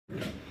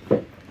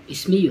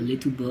It's me, your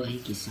little boy,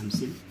 K.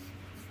 Samson.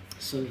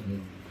 So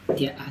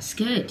they are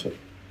scared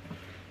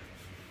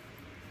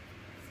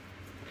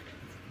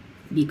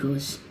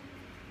because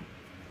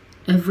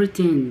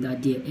everything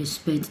that they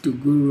expect to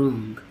go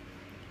wrong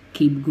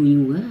keep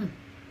going well.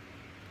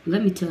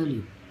 Let me tell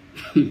you,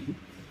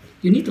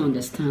 you need to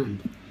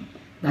understand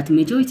that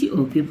majority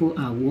of people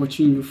are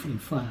watching you from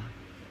far.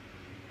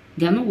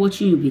 They are not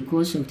watching you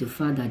because of the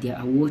fact that they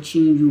are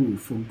watching you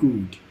for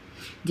good.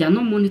 They are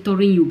not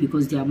monitoring you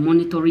because they are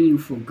monitoring you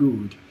for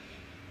good.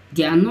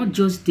 They are not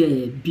just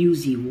there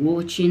busy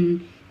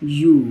watching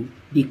you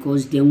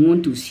because they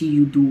want to see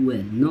you do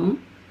well. No.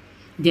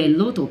 There are a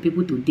lot of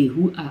people today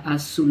who are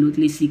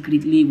absolutely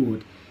secretly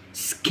what?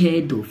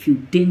 Scared of you,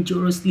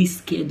 dangerously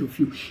scared of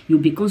you. You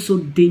become so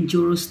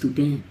dangerous to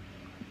them.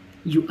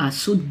 You are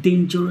so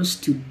dangerous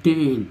to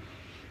them.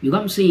 You know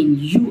what I'm saying?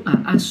 You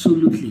are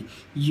absolutely,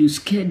 you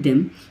scare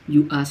them.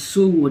 You are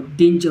so what?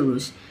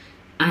 Dangerous.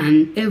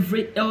 And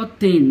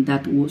everything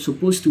that was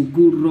supposed to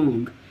go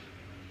wrong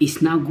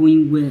is now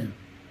going well.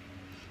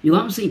 You know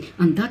what I'm saying?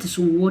 And that is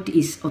what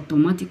is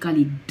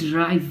automatically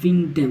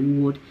driving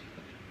them what?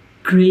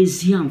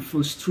 Crazy and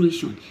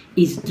frustration.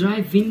 Is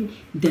driving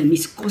them,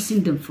 is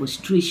causing them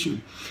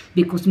frustration.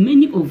 Because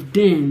many of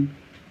them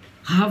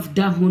have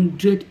that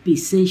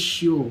 100%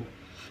 sure.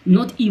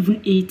 Not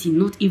even 80,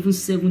 not even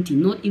 70,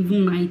 not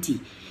even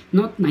 90.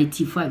 Not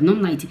 95, not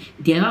 90.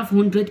 They have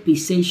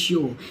 100%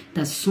 sure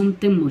that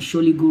something must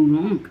surely go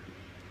wrong.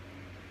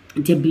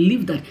 They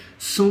believe that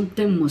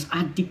something must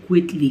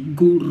adequately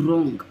go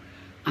wrong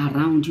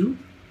around you.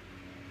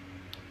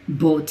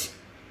 But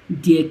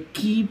they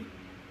keep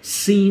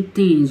seeing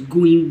things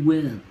going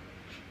well.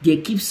 They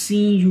keep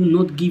seeing you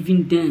not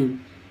giving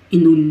them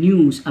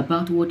news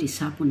about what is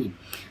happening.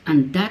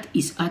 And that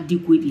is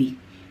adequately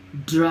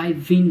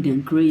driving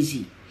them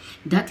crazy.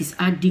 That is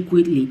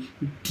adequately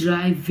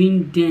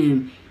driving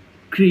them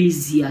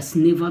crazy as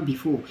never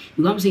before.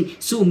 You know what I'm saying?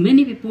 So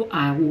many people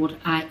are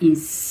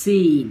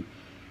insane.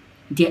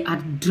 They are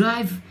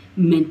drive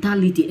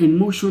mentality,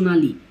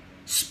 emotionally,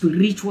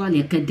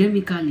 spiritually,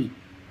 academically.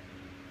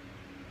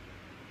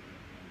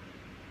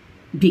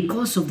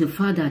 Because of the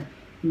fact that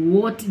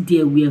what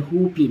they were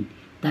hoping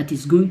that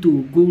is going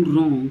to go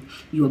wrong,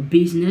 your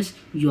business,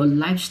 your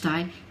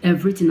lifestyle,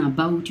 everything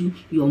about you,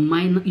 your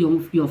mind,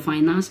 your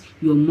finance,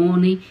 your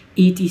money,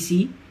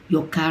 etc.,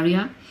 your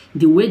career,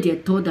 the way they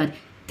thought that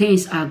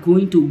things are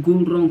going to go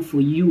wrong for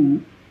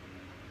you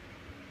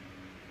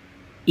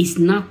is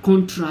now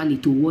contrary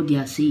to what they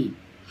are saying.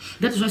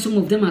 That is why some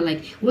of them are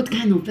like, what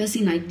kind of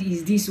person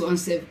is this one?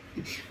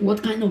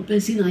 What kind of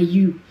person are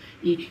you?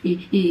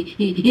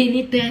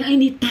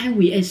 Anytime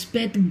we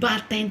expect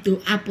bad thing to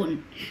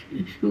happen,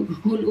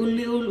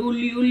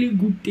 only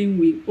good thing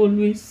we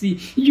always see.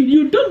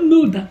 You don't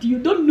know that. You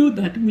don't know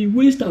that we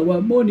waste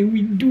our money.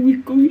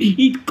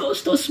 It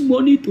costs us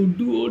money to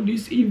do all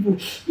this evil.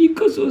 It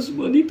costs us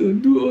money to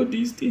do all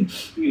these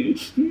things.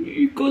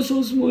 It costs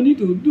us money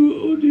to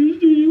do all these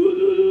things.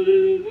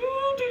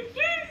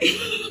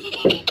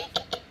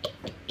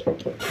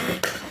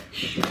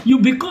 You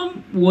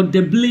become what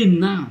they blame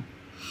now.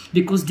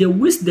 Because they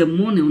waste their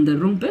money on the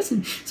wrong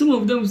person. Some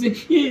of them say,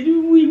 yeah,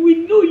 we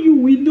know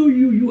you,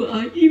 you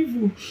are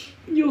evil.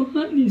 Your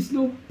hand is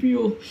not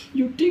pure.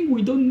 You think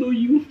we don't know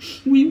you?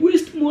 We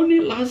waste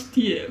money last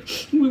year.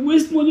 We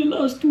waste money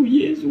last 2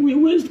 years. We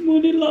waste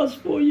money last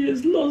 4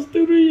 years, last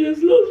 3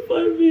 years, last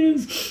 5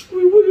 years.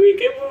 We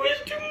keep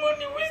wasting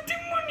money.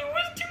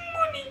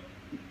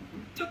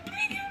 To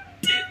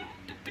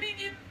bring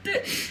it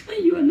there.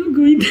 And you are not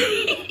going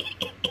there.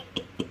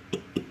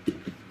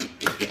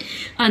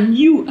 And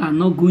you are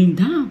not going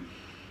down.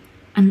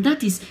 And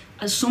that is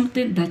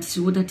something that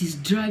is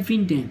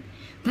driving them.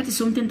 That is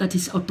something that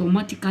is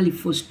automatically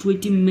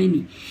frustrating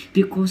many.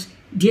 Because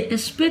they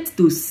expect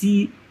to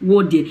see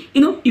what they...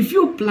 if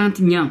you plant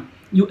yam,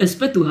 you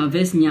expect to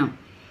harvest yam.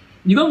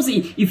 You know what I'm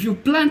saying? If you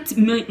plant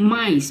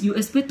maize, you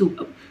expect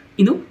to...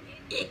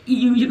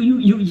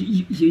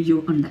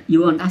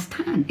 you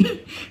understand.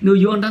 No,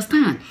 you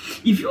understand.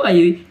 If you are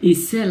a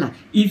seller,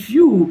 if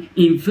you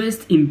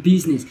invest in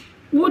business,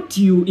 what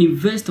you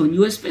invest on,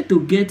 you expect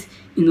to get,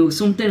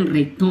 something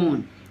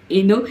return.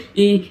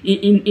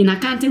 In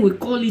accounting, we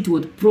call it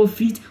what?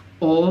 Profit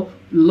or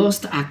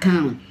lost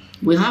account.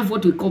 We have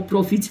what we call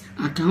profit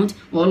account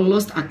or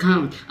lost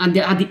account. And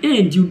then at the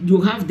end,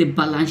 you have the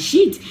balance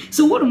sheet.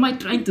 So what am I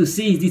trying to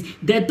say is this.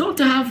 They don't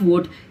have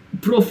what?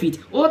 Profit.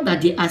 All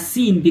that they are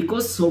seeing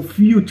because of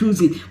you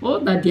choosing. All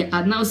that they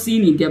are now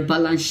seeing in their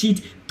balance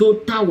sheet.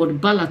 Total what?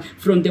 Balance.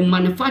 From the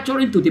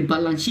manufacturing to the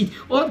balance sheet.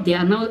 All they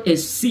are now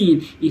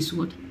seeing is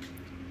what?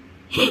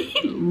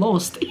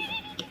 Lost.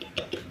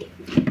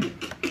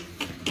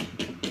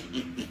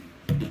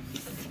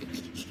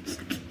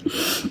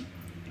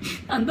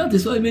 And that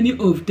is why many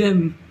of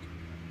them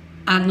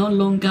are no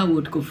longer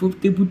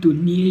comfortable to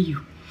near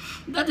you.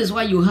 That is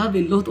why you have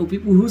a lot of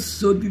people who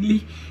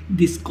suddenly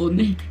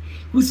disconnect,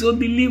 who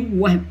suddenly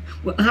wipe.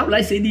 How will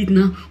I say it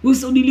now? Who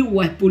suddenly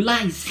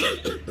wipolize.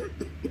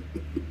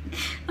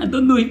 I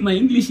don't know if my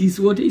English is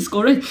what is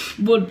correct,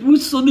 but we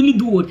suddenly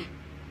do what?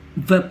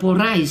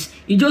 Vaporize.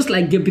 It's just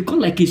like they become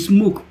like a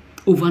smoke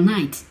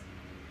overnight.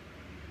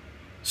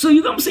 So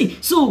you know what I'm saying?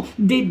 So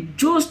they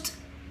just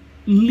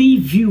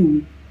leave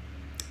you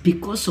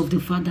because of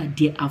the fact that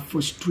they are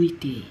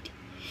frustrated.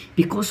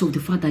 Because of the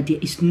fact that there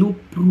is no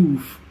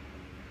proof.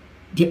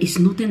 There is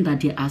nothing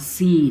that they are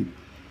seeing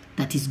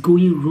that is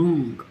going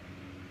wrong.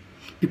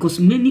 Because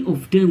many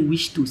of them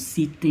wish to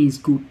see things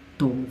go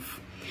tough.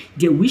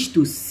 They wish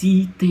to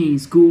see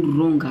things go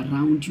wrong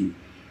around you.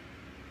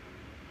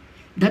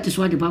 That is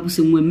why the Bible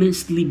says when men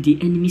sleep, the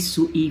enemy is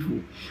so evil.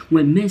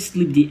 When men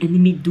sleep, the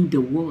enemy do the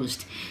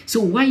worst.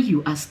 So while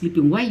you are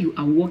sleeping, while you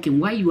are walking,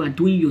 while you are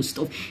doing your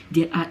stuff,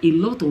 there are a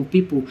lot of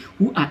people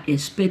who are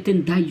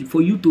expecting that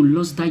for you to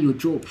lose that your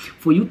job,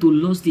 for you to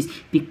lose this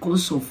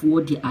because of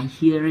what they are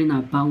hearing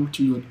about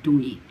you're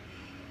doing.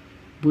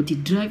 But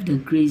it drives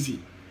them crazy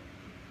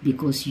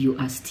because you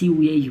are still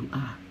where you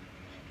are.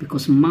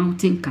 Because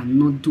mountain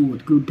cannot do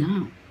what? Go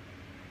down.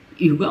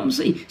 You know what I'm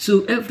saying?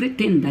 So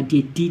everything that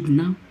they did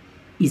now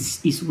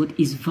is what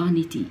is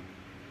vanity.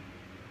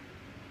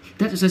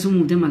 That is why some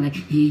of them are like,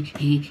 we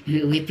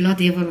plot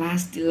ever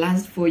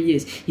last 4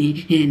 years.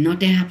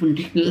 Nothing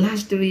happened.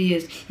 Last 3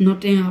 years,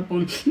 nothing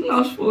happened.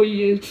 Last 4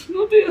 years,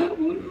 nothing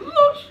happened.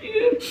 Last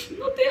year,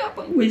 nothing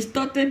happened. We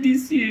started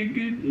this year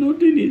again.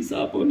 Nothing is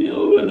happening.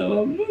 Oh,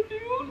 well, I'm not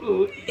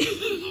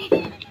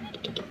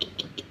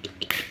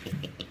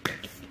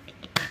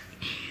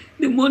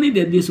the money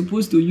that they're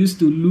supposed to use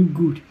to look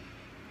good,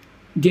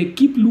 they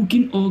keep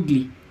looking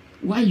ugly.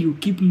 Why you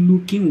keep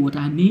looking what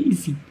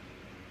amazing?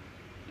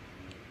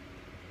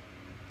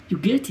 You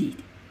get it?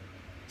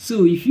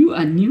 So if you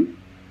are new,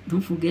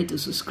 don't forget to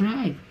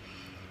subscribe,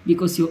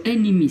 because your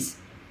enemies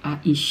are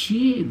in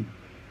shame.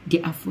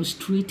 They are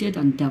frustrated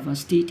and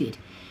devastated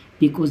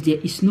because there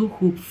is no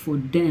hope for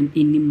them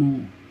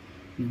anymore.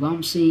 You know what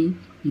I'm saying?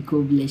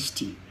 God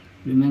bless you.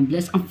 Remain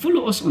blessed and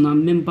follow us on our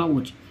member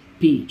watch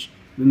page.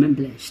 Remain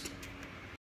blessed.